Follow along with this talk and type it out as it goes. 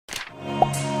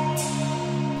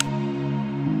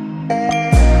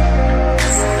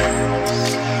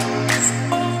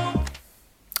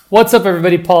What's up,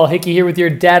 everybody? Paul Hickey here with your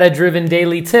data-driven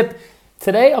daily tip.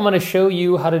 Today, I'm going to show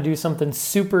you how to do something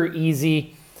super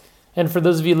easy. And for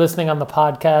those of you listening on the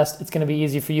podcast, it's going to be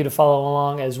easy for you to follow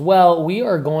along as well. We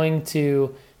are going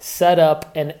to set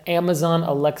up an Amazon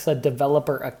Alexa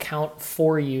developer account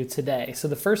for you today. So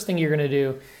the first thing you're going to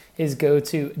do is go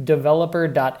to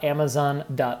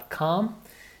developer.amazon.com.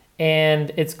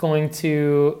 And it's going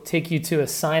to take you to a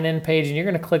sign-in page, and you're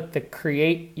going to click the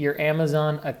Create Your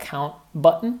Amazon Account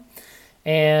button.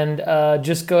 And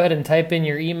just go ahead and type in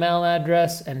your email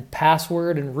address and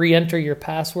password and re-enter your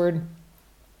password.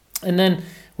 And then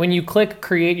when you click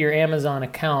Create Your Amazon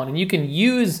Account, and you can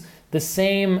use the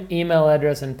same email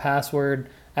address and password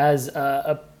as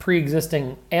a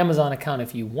pre-existing Amazon account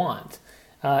if you want.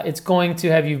 It's going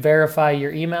to have you verify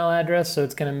your email address, so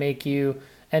it's going to make you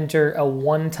enter a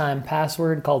one-time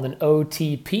password called an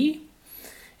OTP.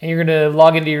 And you're going to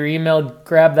log into your email,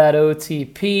 grab that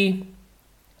OTP.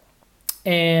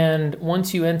 And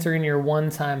once you enter in your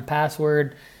one-time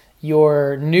password,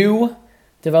 your new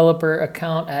developer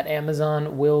account at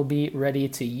Amazon will be ready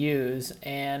to use.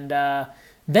 And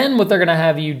then what they're going to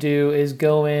have you do is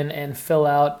go in and fill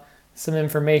out some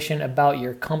information about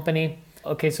your company.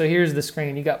 Okay, so here's the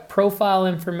screen. You got profile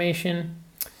information,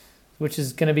 which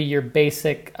is going to be your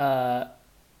basic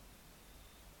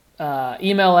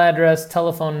email address,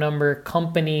 telephone number,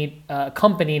 company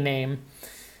name,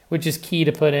 which is key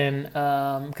to put in.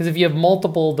 Because if you have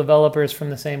multiple developers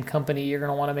from the same company, you're going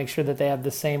to want to make sure that they have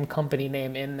the same company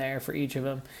name in there for each of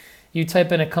them. You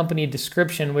type in a company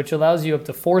description, which allows you up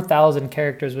to 4,000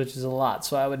 characters, which is a lot.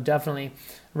 So I would definitely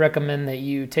recommend that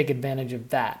you take advantage of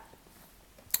that.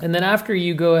 And then after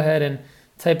you go ahead and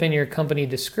type in your company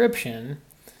description,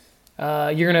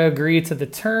 you're going to agree to the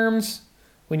terms.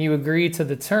 When you agree to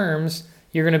the terms,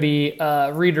 you're going to be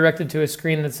redirected to a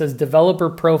screen that says developer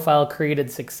profile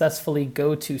created successfully,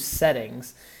 go to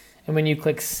settings. And when you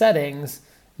click settings,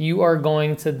 you are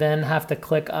going to then have to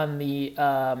click on the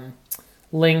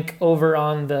link over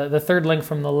on the third link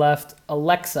from the left,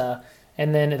 Alexa,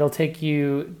 and then it'll take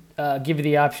you, give you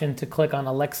the option to click on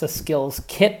Alexa Skills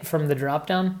Kit from the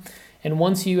dropdown. And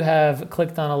once you have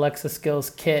clicked on Alexa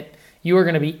Skills Kit, you are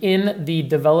going to be in the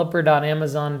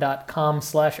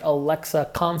developer.amazon.com/Alexa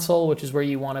console, which is where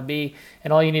you want to be.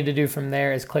 And all you need to do from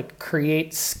there is click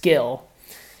Create Skill.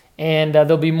 And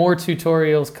there'll be more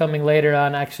tutorials coming later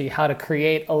on actually how to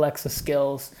create Alexa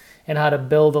skills and how to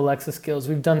build Alexa skills.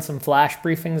 We've done some flash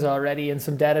briefings already and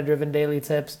some data-driven daily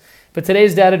tips. But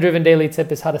today's data-driven daily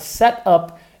tip is how to set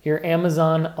up your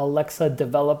Amazon Alexa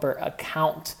developer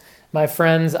account. My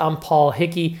friends, I'm Paul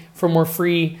Hickey. For more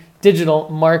free digital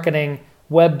marketing,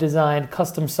 web design,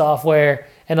 custom software,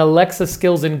 and Alexa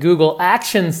skills and Google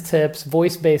Actions tips,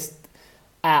 voice-based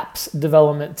apps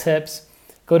development tips,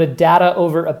 go to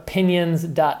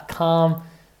dataoveropinions.com.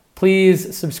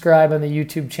 Please subscribe on the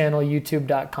YouTube channel,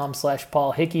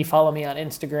 youtube.com/Paul Hickey. Follow me on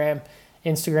Instagram,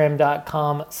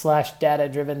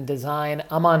 instagram.com/data-driven-design.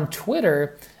 I'm on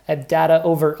Twitter at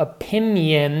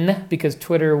dataoveropinion because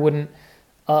Twitter wouldn't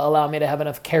allow me to have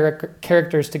enough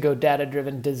characters to go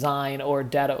data-driven design or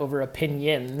data over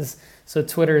opinions. So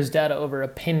Twitter is data over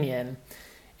opinion.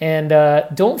 And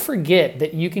don't forget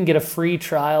that you can get a free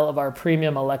trial of our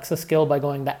premium Alexa skill by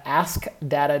going to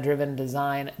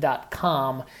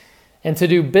askdatadrivendesign.com. And to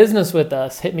do business with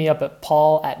us, hit me up at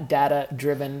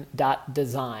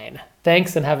paul@datadriven.design.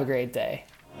 Thanks and have a great day.